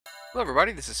Hello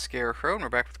everybody, this is Scarecrow, and we're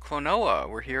back with Klonoa.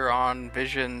 We're here on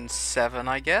Vision 7,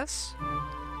 I guess?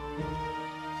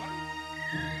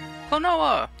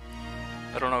 Klonoa!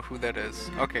 I don't know who that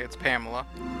is. Okay, it's Pamela.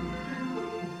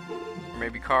 Or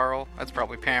maybe Carl. That's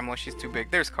probably Pamela, she's too big.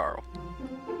 There's Carl.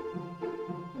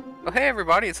 Oh hey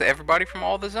everybody, it's everybody from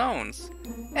all the zones.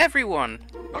 Everyone!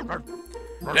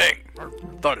 Dang!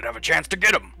 Thought I'd have a chance to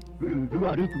get him!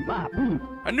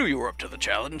 I knew you were up to the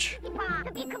challenge.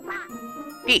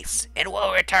 Peace, it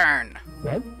will return.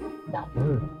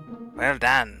 Well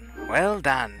done, well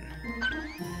done.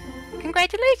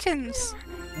 Congratulations!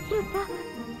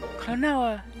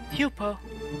 Klonoa, Hupo,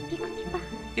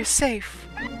 you're safe.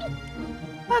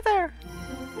 Mother!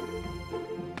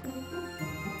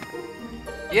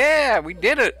 Yeah, we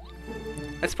did it!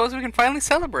 I suppose we can finally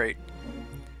celebrate.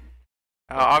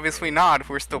 Obviously not if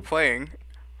we're still playing.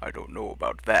 I don't know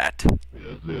about that.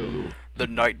 The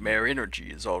nightmare energy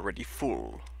is already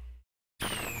full.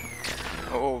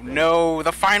 Oh no,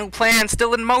 the final plan's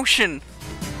still in motion!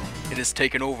 It has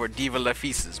taken over Diva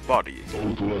Lefis's body.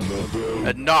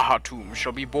 A Nahatomb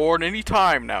shall be born any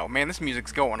time now. Man, this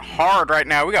music's going hard right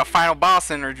now. We got final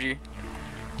boss energy.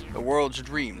 The world's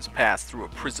dreams pass through a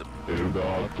prism.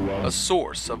 A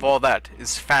source of all that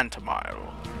is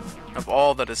phantomile. Of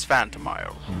all that is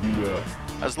phantomile.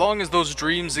 As long as those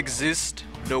dreams exist,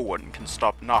 no one can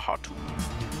stop Nahatomb.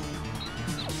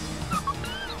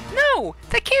 No!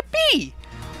 That can't be!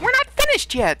 We're not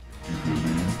finished yet!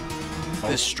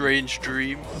 This strange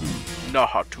dream,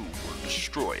 Nahatomb will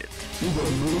destroy it.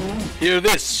 Hear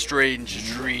this, strange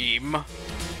dream.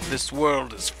 This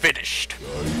world is finished.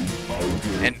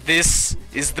 And this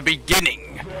is the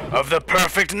beginning of the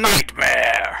perfect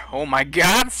nightmare! Oh my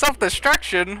god,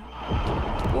 self-destruction!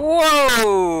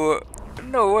 Whoa!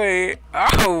 No way.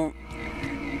 Oh!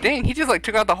 Dang, he just like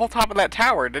took out the whole top of that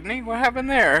tower, didn't he? What happened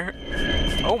there?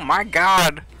 Oh my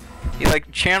god. He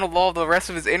like channeled all the rest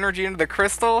of his energy into the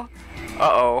crystal?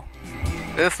 Uh-oh.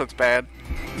 This looks bad.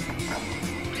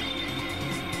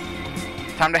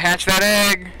 Time to hatch that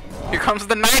egg! Here comes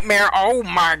the nightmare! Oh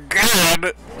my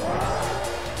god!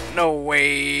 No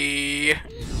way!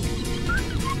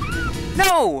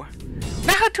 No!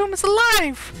 Nahatomb is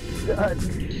alive!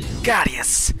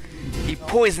 Ghadius! He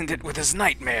poisoned it with his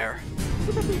nightmare.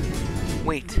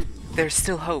 Wait, there's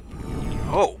still hope.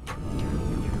 Hope?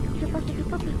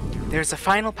 There's a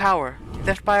final power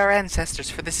left by our ancestors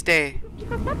for this day.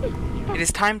 It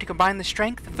is time to combine the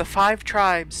strength of the 5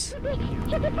 tribes.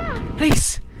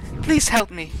 Please, please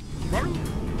help me.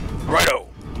 Righto.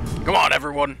 Come on,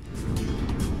 everyone.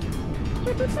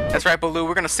 That's right, Baloo.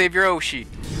 We're gonna save your Oshi.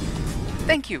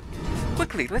 Thank you.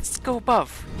 Quickly, let's go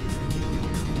above.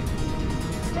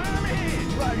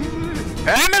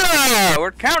 Pamela!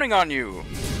 We're counting on you!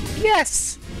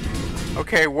 Yes!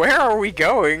 Okay, where are we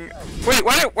going? Wait,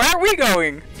 where are we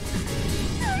going?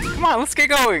 Come on, let's get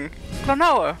going!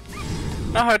 Klonoa!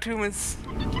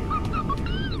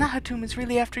 Nahatomb is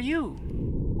really after you!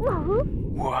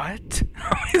 What?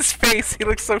 His face, he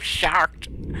looks so shocked!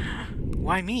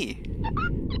 Why me?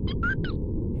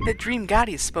 The dream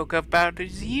Ghadius spoke about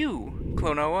is you,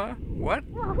 Klonoa. What?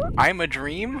 I'm a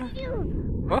dream?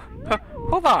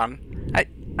 Hold on. I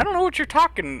don't know what you're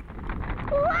talking.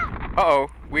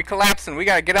 Uh-oh, we collapsing. We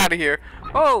gotta get out of here.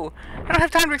 Oh, I don't have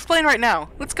time to explain right now.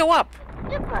 Let's go up.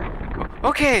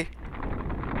 Okay.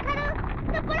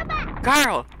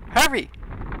 Carl, hurry.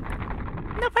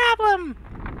 No problem.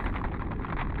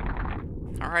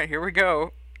 Alright, here we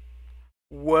go.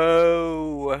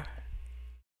 Whoa.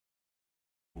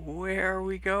 Where are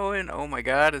we going? Oh my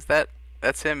god,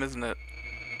 that's him, isn't it?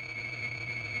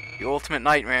 The ultimate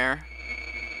nightmare.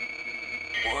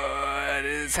 What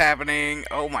is happening?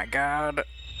 Oh my god.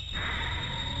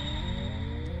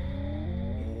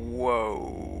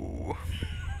 Whoa.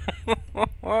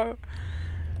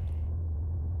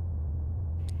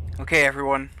 Okay,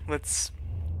 everyone, let's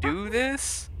do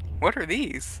this. What are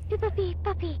these?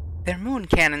 They're moon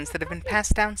cannons that have been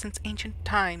passed down since ancient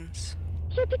times.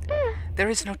 There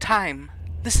is no time.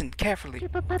 Listen carefully.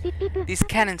 These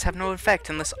cannons have no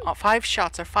effect unless 5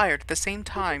 shots are fired at the same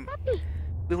time.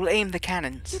 We will aim the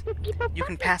cannons. You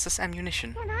can pass us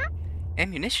ammunition.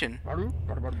 Ammunition?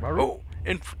 Oh,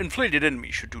 inflated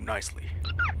enemies should do nicely.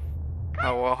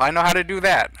 Oh, well, I know how to do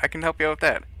that. I can help you out with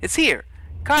that. It's here.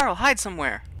 Carl, hide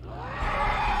somewhere.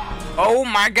 Oh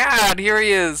my god, here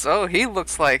he is. Oh, he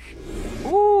looks like...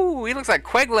 Ooh, he looks like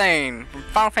Queglane from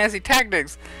Final Fantasy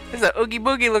Tactics. This is a Oogie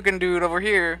Boogie looking dude over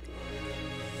here.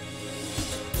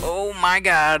 Oh my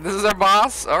god, this is our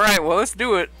boss? Alright, well, let's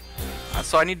do it.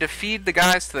 So I need to feed the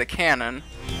guys to the cannon.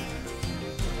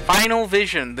 Final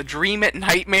vision. The dream at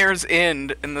nightmare's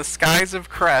end in the skies of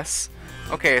Cress.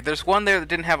 Okay, there's one there that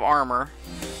didn't have armor.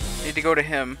 Need to go to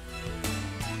him.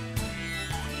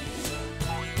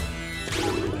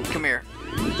 Come here.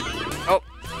 Oh.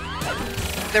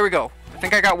 There we go. I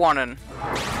think I got one in.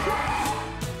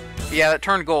 Yeah, that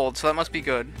turned gold, so that must be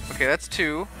good. Okay, that's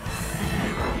 2.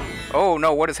 Oh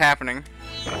no, what is happening?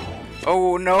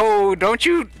 Oh no,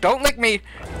 don't lick me!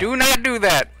 Do not do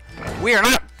that! We are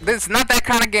not, this is not that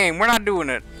kind of game, we're not doing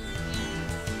it.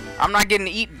 I'm not getting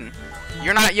eaten.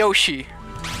 You're not Yoshi.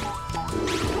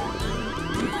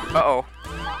 Uh-oh.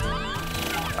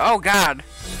 Oh god.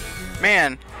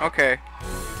 Man, okay.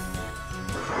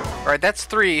 Alright, that's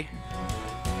 3.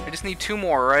 I just need 2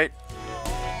 more, right?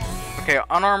 Okay,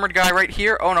 unarmored guy right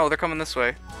here. Oh no, they're coming this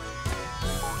way.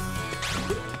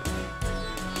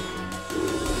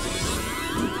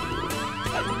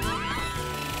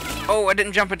 Oh, I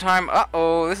didn't jump in time.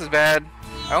 Uh-oh, this is bad.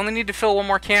 I only need to fill 1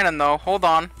 more cannon, though. Hold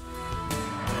on.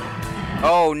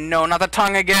 Oh, no, not the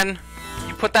tongue again.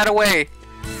 You put that away.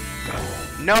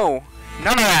 No.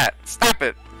 None of that. Stop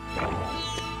it.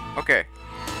 Okay.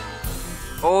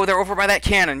 Oh, they're over by that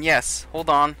cannon. Yes. Hold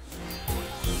on.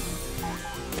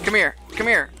 Come here. Come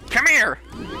here. Come here!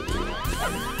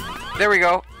 There we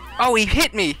go. Oh, he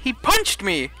hit me. He punched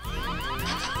me.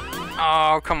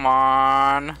 Oh, come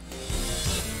on.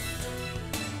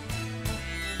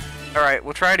 Alright,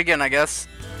 we'll try it again, I guess.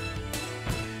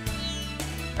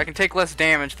 I can take less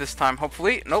damage this time,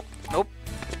 hopefully. Nope, nope.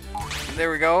 There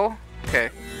we go. Okay.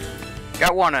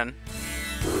 Got 1 in.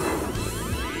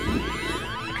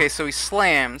 Okay, so he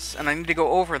slams, and I need to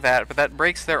go over that, but that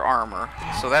breaks their armor.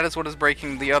 So that is what is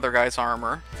breaking the other guy's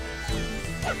armor.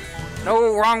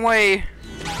 No, wrong way!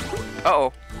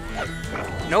 Uh-oh.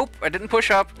 Nope, I didn't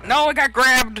push up. No, I got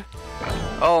grabbed!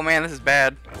 Oh man, this is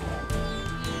bad.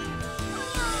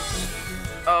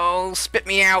 Oh, spit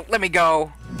me out. Let me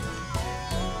go.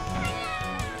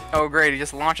 Oh, great. He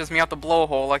just launches me out the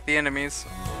blowhole like the enemies.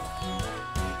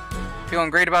 Feeling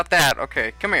great about that.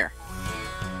 Okay, come here.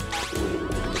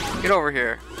 Get over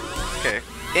here. Okay,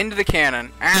 into the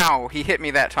cannon. Ow, he hit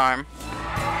me that time.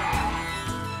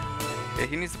 Okay,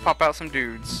 he needs to pop out some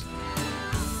dudes.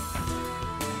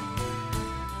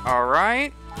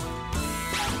 Alright.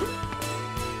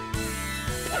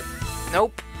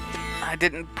 Nope. I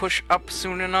didn't push up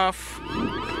soon enough.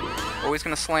 Oh, he's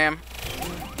gonna slam.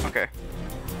 Okay.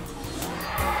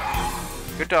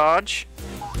 Good dodge.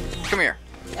 Come here.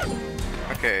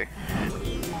 Okay.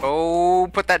 Oh,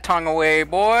 put that tongue away,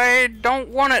 boy. Don't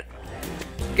want it.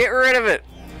 Get rid of it.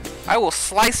 I will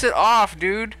slice it off,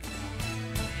 dude.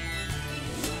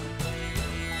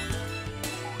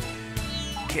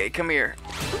 Okay, come here.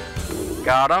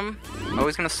 Got him. Oh,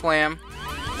 he's gonna slam.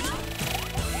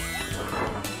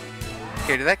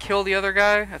 Okay, did that kill the other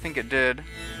guy? I think it did.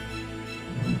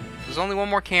 There's only 1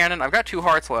 more cannon. I've got 2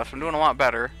 hearts left. I'm doing a lot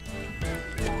better.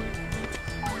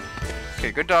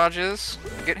 Okay, good dodges.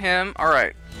 Get him.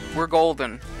 Alright. We're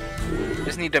golden.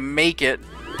 Just need to make it.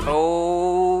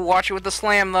 Oh, watch it with the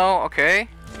slam, though. Okay.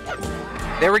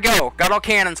 There we go. Got all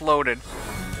cannons loaded.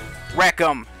 Wreck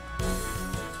them.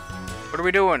 What are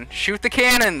we doing? Shoot the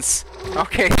cannons!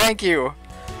 Okay, thank you.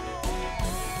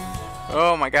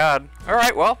 Oh my god.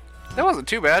 Alright, well. That wasn't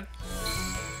too bad.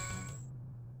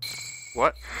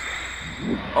 What?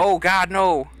 Oh god,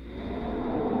 no!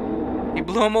 He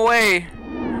blew him away!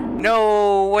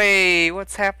 No way!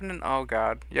 What's happening? Oh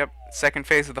god. Yep. Second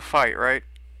phase of the fight, right?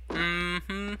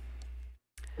 Mm-hmm.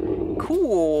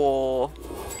 Cool!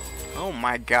 Oh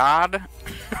my god.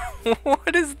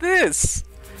 What is this?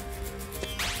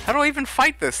 How do I even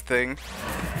fight this thing?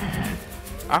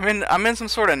 I'm in some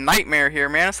sort of nightmare here,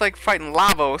 man. It's like fighting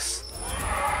Lavos.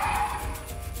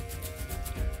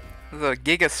 The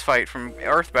Gigas fight from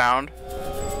Earthbound.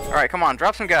 Alright, come on,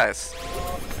 drop some guys.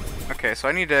 Okay, so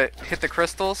I need to hit the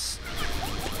crystals.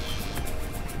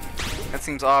 That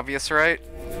seems obvious, right?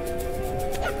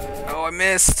 Oh, I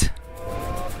missed!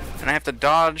 And I have to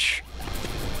dodge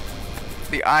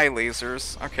the eye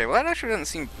lasers. Okay, well that actually doesn't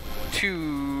seem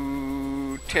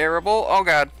too terrible. Oh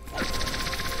god.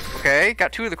 Okay,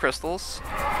 got 2 of the crystals.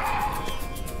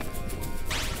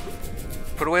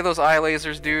 Put away those eye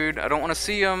lasers, dude. I don't want to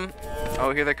see them.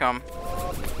 Oh, here they come.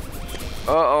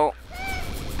 Uh-oh.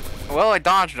 Well, I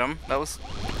dodged them. That was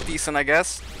decent, I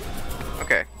guess.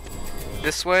 Okay.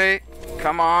 This way.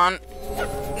 Come on.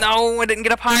 No, I didn't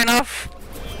get up high enough.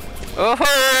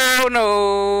 Oh,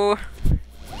 no.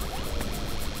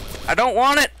 I don't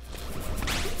want it.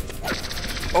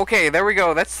 Okay, there we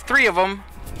go. That's 3 of them.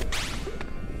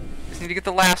 Just need to get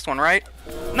the last one, right?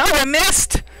 No, I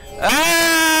missed!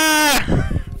 Ah!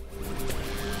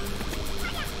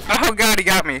 Oh god, he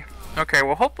got me. Okay,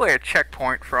 well hopefully a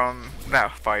checkpoint from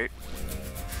that fight.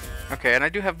 Okay, and I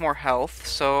do have more health,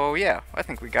 so yeah, I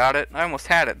think we got it. I almost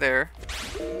had it there.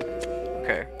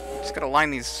 Okay, just gotta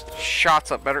line these shots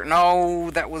up better.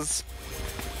 No, that was...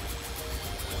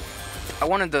 I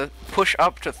wanted to push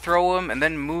up to throw him and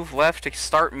then move left to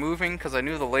start moving because I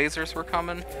knew the lasers were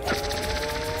coming.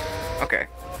 Okay,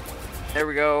 there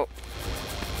we go.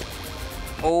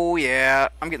 Oh yeah,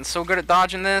 I'm getting so good at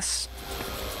dodging this.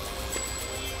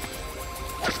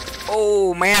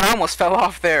 Oh man, I almost fell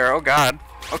off there. Oh god.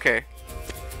 Okay.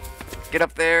 Get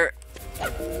up there.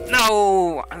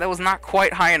 No! That was not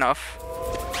quite high enough.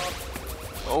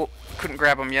 Oh, couldn't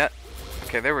grab him yet.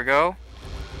 Okay, there we go.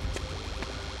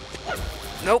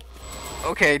 Nope.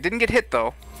 Okay, didn't get hit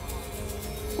though.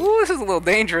 Ooh, this is a little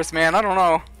dangerous, man. I don't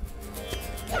know.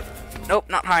 Nope,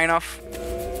 not high enough.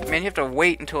 Man, you have to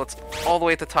wait until it's all the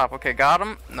way at the top. Okay, got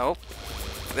him. Nope.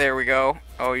 There we go.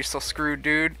 Oh, you're still screwed,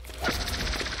 dude.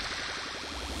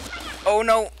 Oh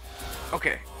no.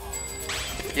 Okay.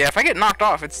 Yeah, if I get knocked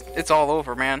off, it's all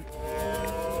over, man.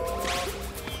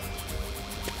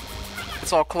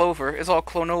 It's all clover. It's all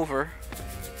clonover.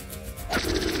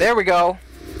 There we go.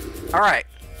 Alright.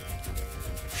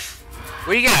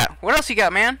 What do you got? What else you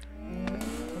got, man?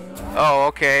 Oh,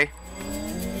 okay.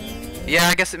 Yeah,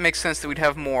 I guess it makes sense that we'd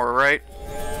have more, right?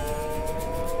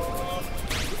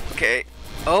 Okay.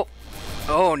 Oh.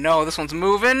 Oh no, this one's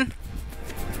moving.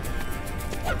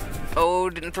 Oh,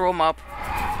 didn't throw him up.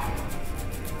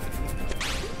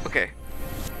 Okay.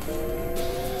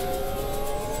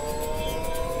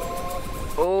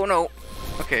 Oh no.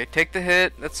 Okay, take the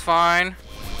hit. That's fine.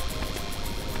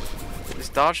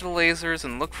 Just dodge the lasers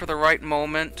and look for the right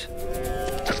moment.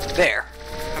 There.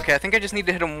 Okay, I think I just need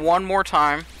to hit him one more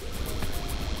time.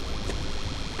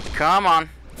 Come on.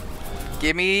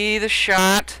 Give me the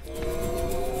shot.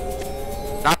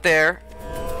 Not there.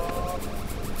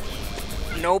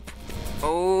 Nope.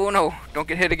 Oh no. Don't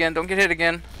get hit again. Don't get hit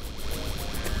again.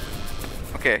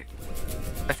 Okay.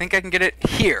 I think I can get it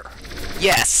here.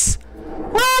 Yes!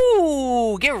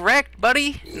 Woo! Get wrecked,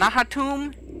 buddy.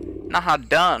 Nahatomb.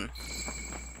 Nahatomb.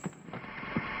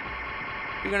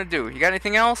 What are you gonna do? You got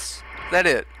anything else? Is that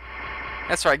it?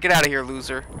 That's right. Get out of here,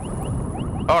 loser.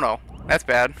 Oh no. That's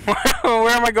bad. Where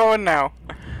am I going now?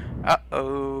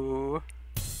 Uh-oh.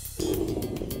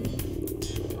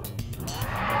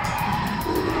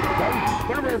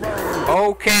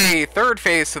 Okay, third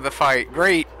phase of the fight.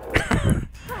 Great.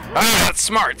 Ah, that's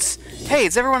smarts. Hey,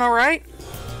 is everyone alright?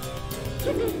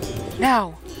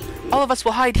 Now, all of us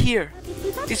will hide here.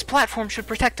 These platforms should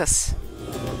protect us.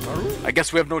 I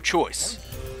guess we have no choice.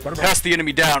 Pass the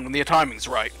enemy down when the timing's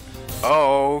right.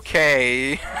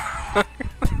 Okay.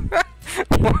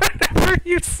 Whatever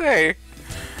you say.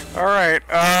 Alright,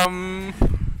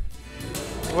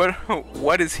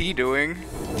 what is he doing?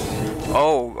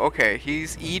 Oh, okay,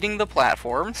 he's eating the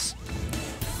platforms.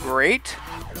 Great.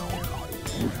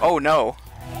 Oh no.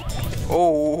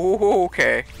 Oh,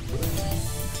 okay.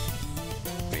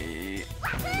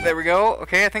 There we go.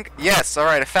 Okay, I think, yes,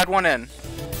 alright, I fed one in.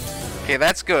 Okay,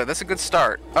 that's good. That's a good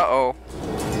start. Uh-oh.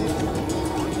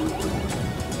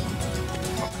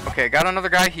 Okay, got another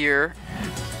guy here.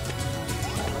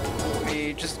 Let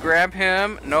me just grab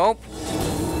him. Nope.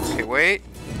 Okay, wait.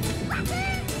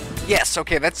 Yes,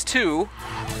 okay, that's two.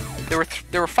 There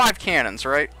were 5 cannons,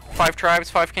 right? 5 tribes,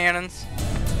 5 cannons.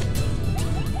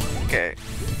 Okay,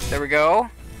 there we go.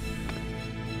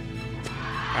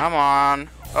 Come on.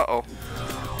 Uh-oh.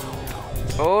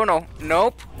 Oh, no.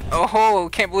 Nope. Oh,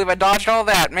 can't believe I dodged all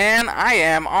that, man. I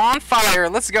am on fire.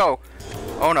 Let's go.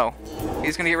 Oh, no.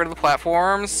 He's gonna get rid of the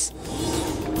platforms.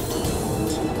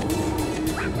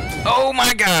 Oh,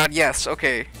 my God. Yes,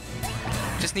 okay.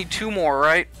 Just need 2 more,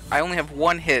 right? I only have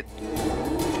 1 hit.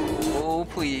 Oh,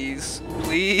 please.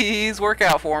 Please work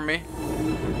out for me.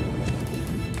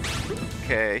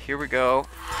 Okay, here we go.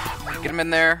 Get him in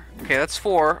there. Okay, that's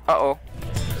 4. Uh-oh.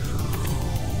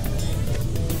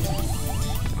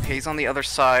 Okay, he's on the other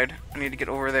side. I need to get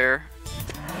over there.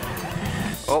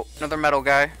 Oh, another metal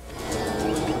guy.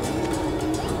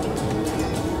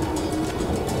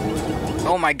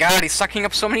 Oh my god, he's sucking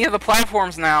up so many of the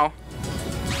platforms now.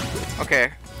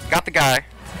 Okay, got the guy.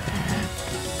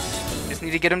 Just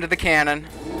need to get him to the cannon.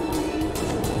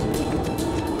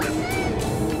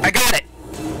 I got it!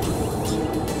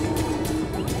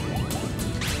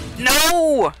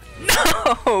 No!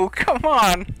 No! Come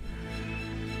on!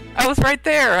 I was right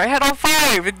there. I had all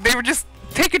 5. They were just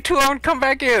taking too long to come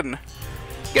back in.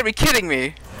 You gotta be kidding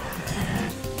me.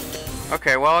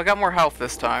 Okay, well, I got more health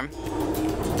this time.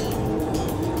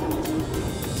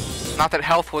 not that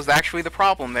health was actually the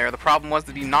problem there. The problem was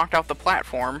that he knocked off the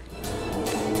platform.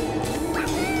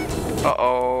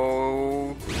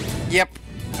 Uh-oh. Yep.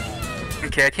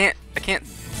 Okay, I can't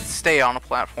stay on a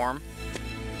platform.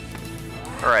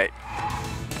 Alright.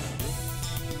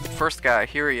 First guy,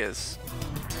 here he is.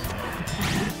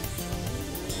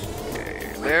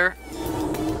 Okay, there.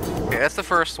 Okay, that's the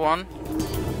first one.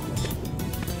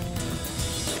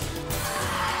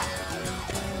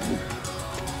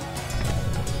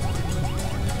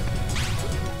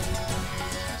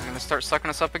 He's gonna start sucking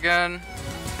us up again.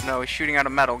 No, he's shooting at a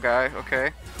metal guy.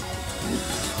 Okay.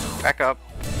 Back up.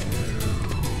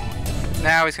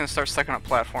 Now he's gonna start sucking up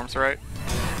platforms, right?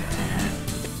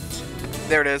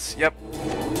 There it is. Yep.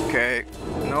 Okay.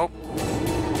 Nope.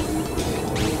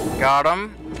 Got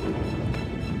him.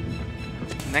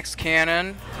 Next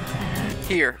cannon.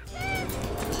 Here.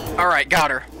 Alright,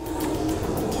 got her.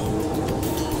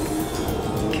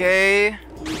 Okay. I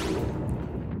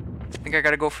think I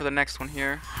gotta go for the next one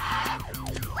here.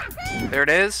 There it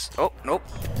is. Oh, nope.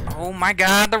 Oh my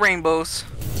god, the rainbows.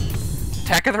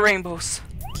 Attack of the rainbows.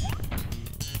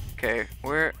 Okay,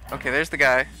 where? Okay, there's the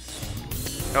guy.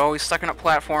 Oh, he's sucking up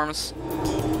platforms.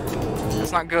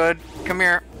 That's not good. Come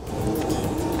here.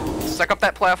 Suck up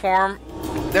that platform.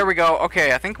 There we go.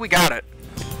 Okay, I think we got it.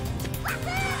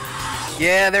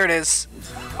 Yeah, there it is.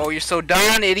 Oh, you're so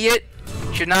done, idiot.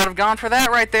 Should not have gone for that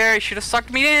right there. You should have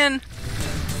sucked me in.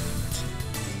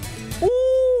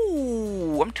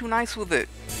 Ooh, I'm too nice with it.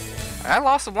 I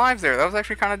lost some lives there. That was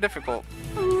actually kind of difficult.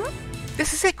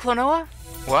 This is it, Klonoa.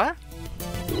 What?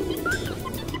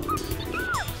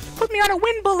 Put me on a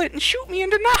wind bullet and shoot me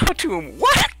into Nahatomb.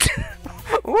 What?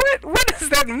 What does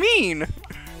that mean?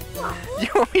 You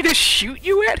want me to shoot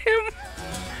you at him?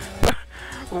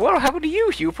 What'll happen to you,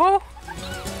 Hupo?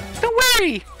 Don't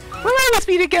worry. We'll always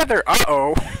be together.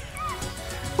 Uh-oh.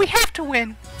 We have to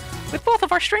win. With both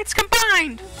of our strengths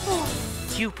combined.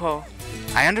 Hupo,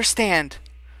 I understand.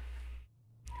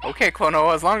 Okay,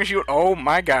 Klonoa, as long as you... Oh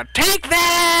my god. Take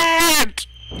that!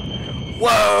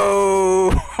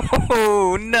 Whoa!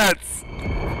 Nuts!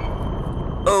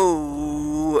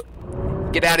 Oh!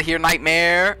 Get out of here,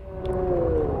 nightmare!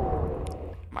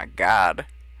 My god.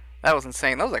 That was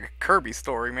insane. That was like a Kirby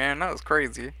story, man. That was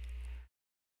crazy.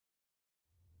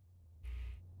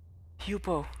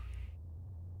 Hupo.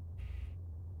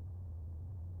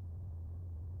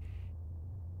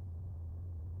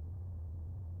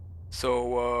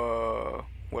 So,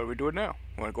 what are we doing now?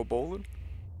 Wanna go bowling?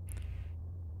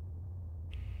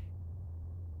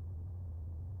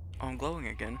 Oh, I'm glowing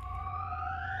again.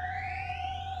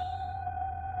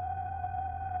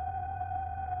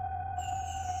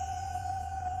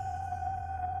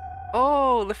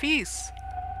 Oh, Lafise!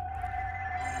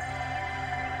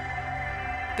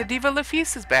 The Diva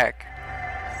Lafise is back!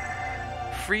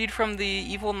 Freed from the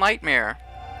evil nightmare.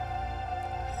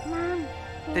 Mom.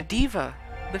 The Diva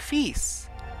Lafise.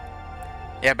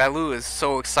 Yeah, Baloo is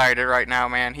so excited right now,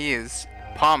 man. He is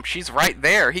pumped. She's right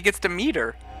there. He gets to meet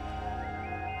her.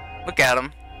 Look at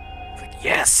him. He's like,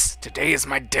 yes, today is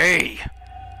my day.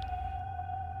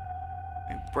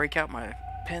 Let me break out my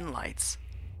pen lights.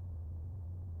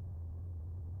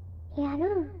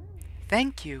 Yaru.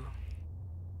 Thank you.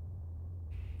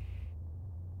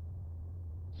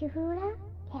 Yuhura.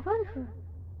 Kevolfu.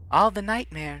 All the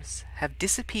nightmares have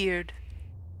disappeared.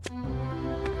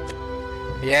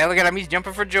 Yeah, look at him. He's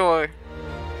jumping for joy.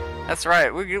 That's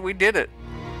right. We did it.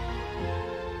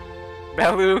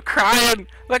 Baloo crying.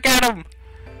 Look at him.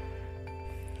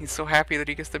 He's so happy that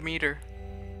he gets to meet her.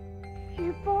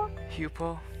 Hupo.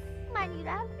 Hupo.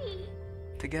 Manirafi.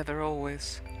 Together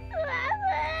always.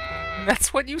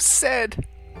 That's what you said.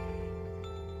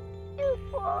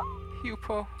 Hupo.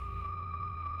 Hupo.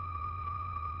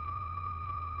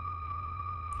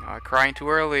 Oh, crying too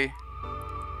early.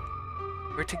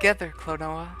 We're together,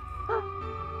 Klonoa.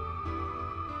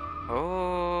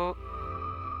 Oh.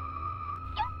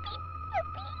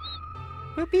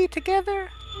 We'll be together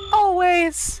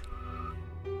always.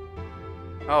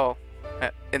 Oh,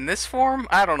 in this form?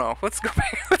 I don't know. Let's go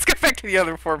back. Let's get back to the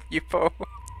other form, Hupo.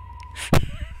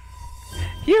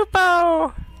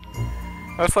 Hupo.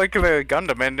 That's like the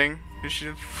Gundam ending. He's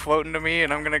just floating to me,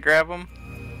 and I'm gonna grab him.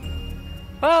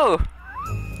 Oh,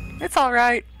 it's all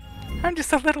right. I'm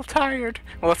just a little tired.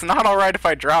 Well, it's not alright if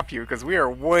I drop you, because we are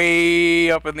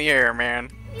way up in the air, man.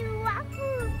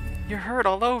 You're hurt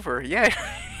all over. Yeah,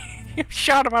 you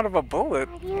shot him out of a bullet.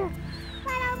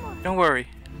 Don't worry.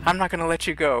 I'm not going to let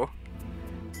you go.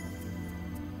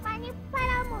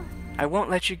 I won't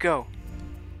let you go.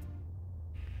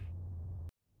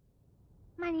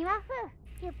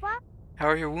 How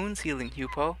are your wounds healing,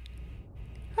 Hupo?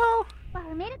 Oh,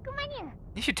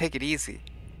 You should take it easy.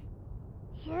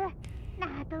 シュナ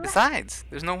ハトは Besides,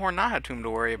 there's no more Nahatomb to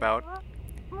worry about.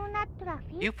 もうなっとらフ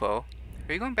ィ Yupo,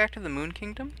 are you going back to the Moon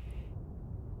Kingdom?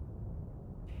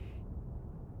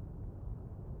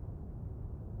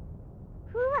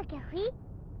 ふうわけフィ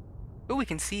But we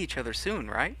can see each other soon,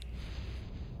 right?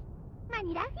 マ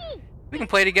ニラフィ We can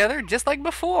play together just like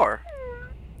before.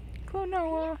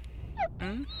 Klonoa.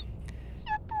 Hmm?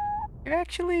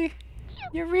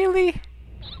 You really...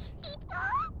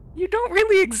 You don't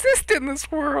really exist in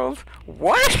this world.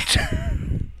 What?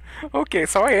 Okay,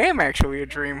 so I am actually a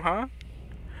dream, huh?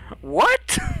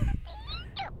 What?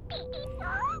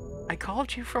 I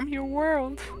called you from your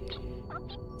world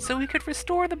so we could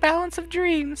restore the balance of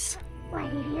dreams. われ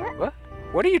るよ What?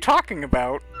 What are you talking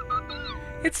about?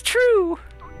 It's true.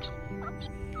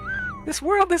 This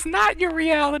world is not your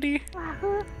reality. わ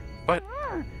ふ But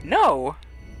うん no.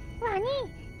 わに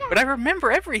But I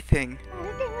remember everything. ま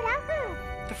るでムラフ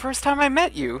The first time I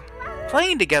met you,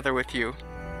 playing together with you.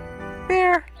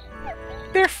 They're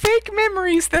fake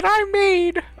memories that I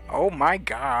made. Oh my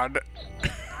god.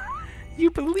 You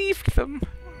believed them.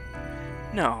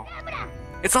 No.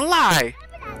 It's a lie.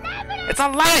 It's a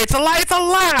lie. It's a lie. It's a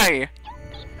lie.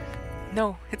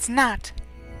 No, it's not.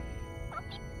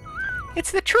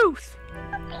 It's the truth.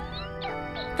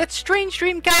 That strange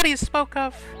dream Ghadius spoke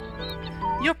of.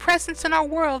 Your presence in our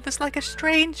world is like a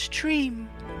strange dream.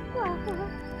 わふ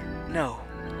No.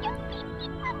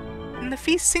 And the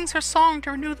feast sings her song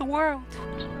to renew the world.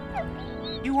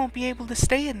 You won't be able to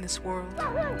stay in this world.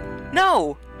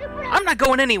 No! I'm not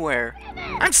going anywhere.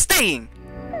 I'm staying.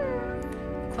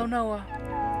 Klonoa.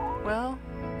 Well,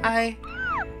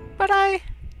 But I...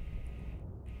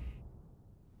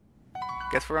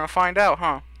 Guess we're gonna find out,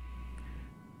 huh?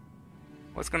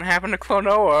 What's gonna happen to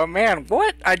Klonoa? Man,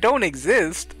 what? I don't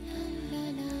exist.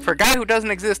 For a guy who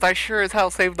doesn't exist, I sure as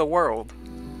hell saved the world.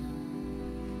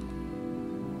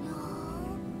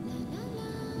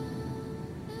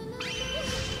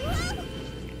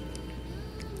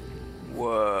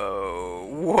 Whoa.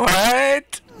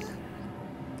 What?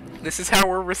 This is how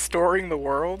we're restoring the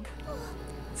world?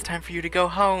 It's time for you to go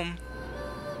home.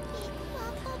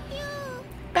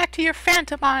 Back to your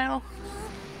Phantom Isle.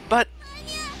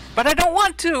 But I don't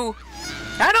want to!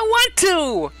 I don't want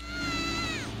to!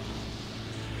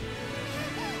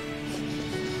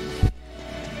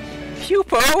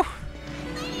 Yupo!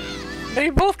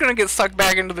 They're both gonna get sucked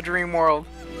back into the dream world.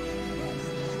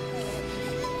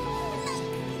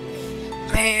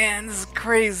 Man, this is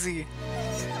crazy.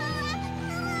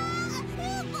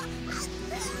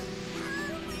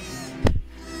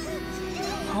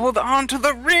 Hold on to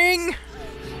the ring!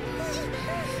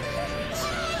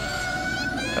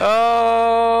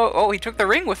 Oh, he took the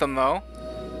ring with him, though.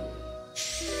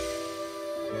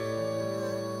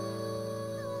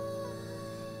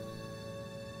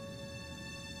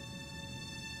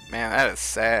 Man, that is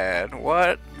sad.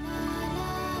 What?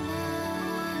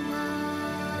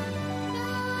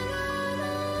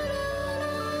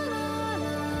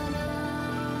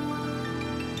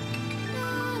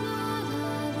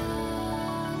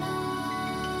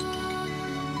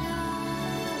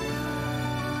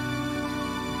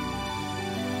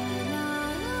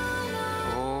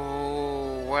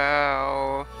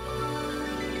 Wow.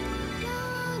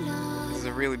 This is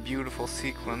a really beautiful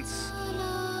sequence.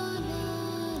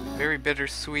 Very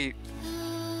bittersweet.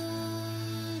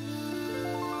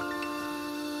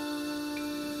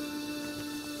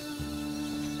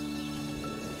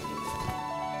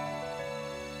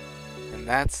 And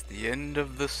that's the end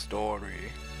of the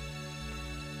story.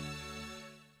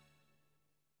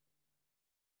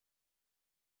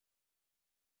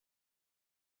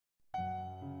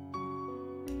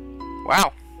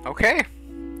 Wow, okay.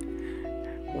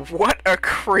 What a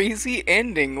crazy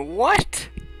ending, what?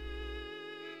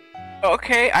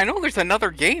 Okay, I know there's another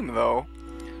game though.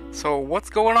 So what's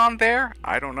going on there?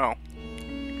 I don't know.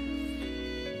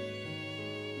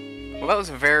 Well, that was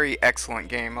a very excellent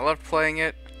game. I loved playing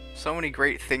it. So many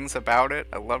great things about it.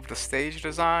 I loved the stage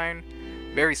design.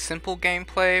 Very simple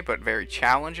gameplay, but very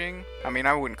challenging. I mean,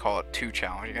 I wouldn't call it too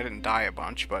challenging. I didn't die a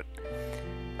bunch, but...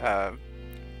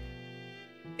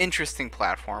 interesting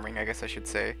platforming, I guess I should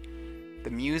say.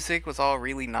 The music was all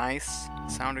really nice.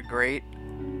 Sounded great.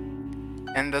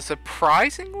 And a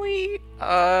surprisingly,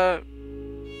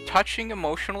 touching,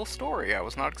 emotional story. I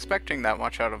was not expecting that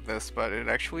much out of this, but it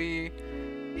actually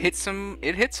hit some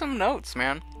notes,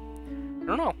 man. I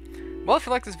don't know. Well, if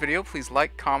you like this video, please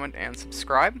like, comment, and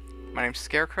subscribe. My name's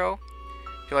Scarecrow.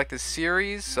 If you like this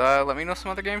series, let me know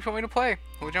some other games you want me to play.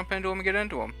 We'll jump into them and get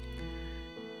into them.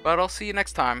 But I'll see you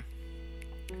next time.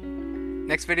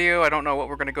 Next video, I don't know what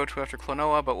we're gonna go to after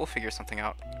Klonoa, but we'll figure something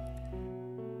out.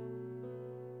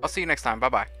 I'll see you next time.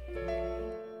 Bye-bye.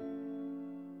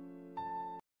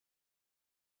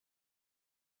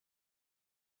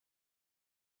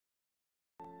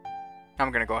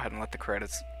 I'm gonna go ahead and let the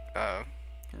credits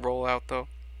roll out, though,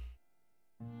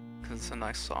 because it's a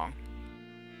nice song.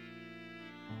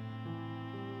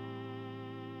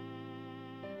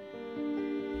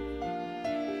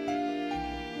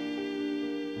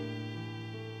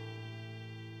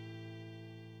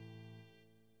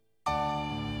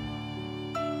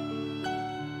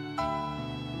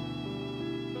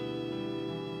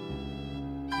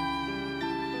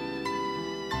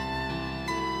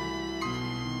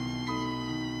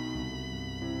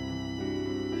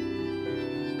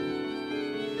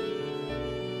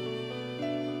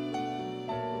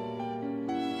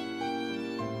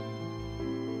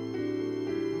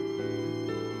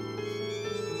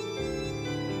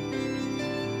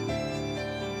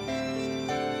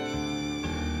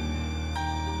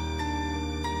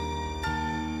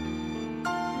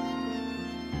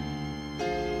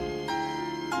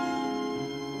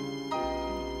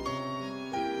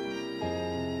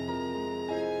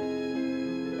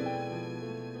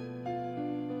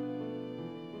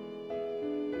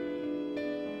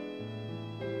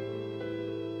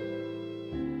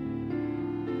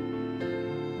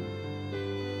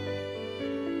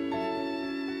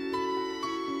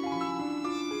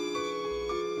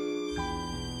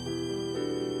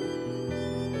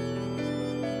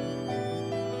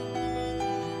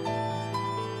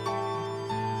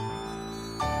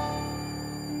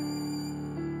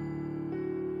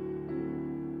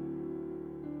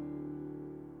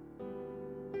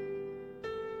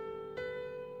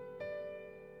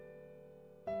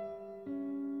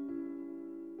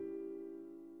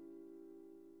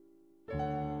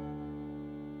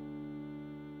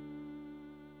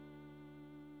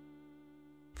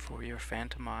 For your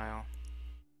Phantom Isle.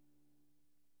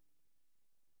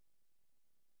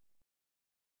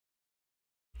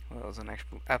 Well, that was an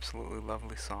absolutely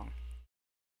lovely song.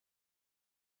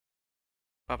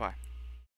 Bye-bye.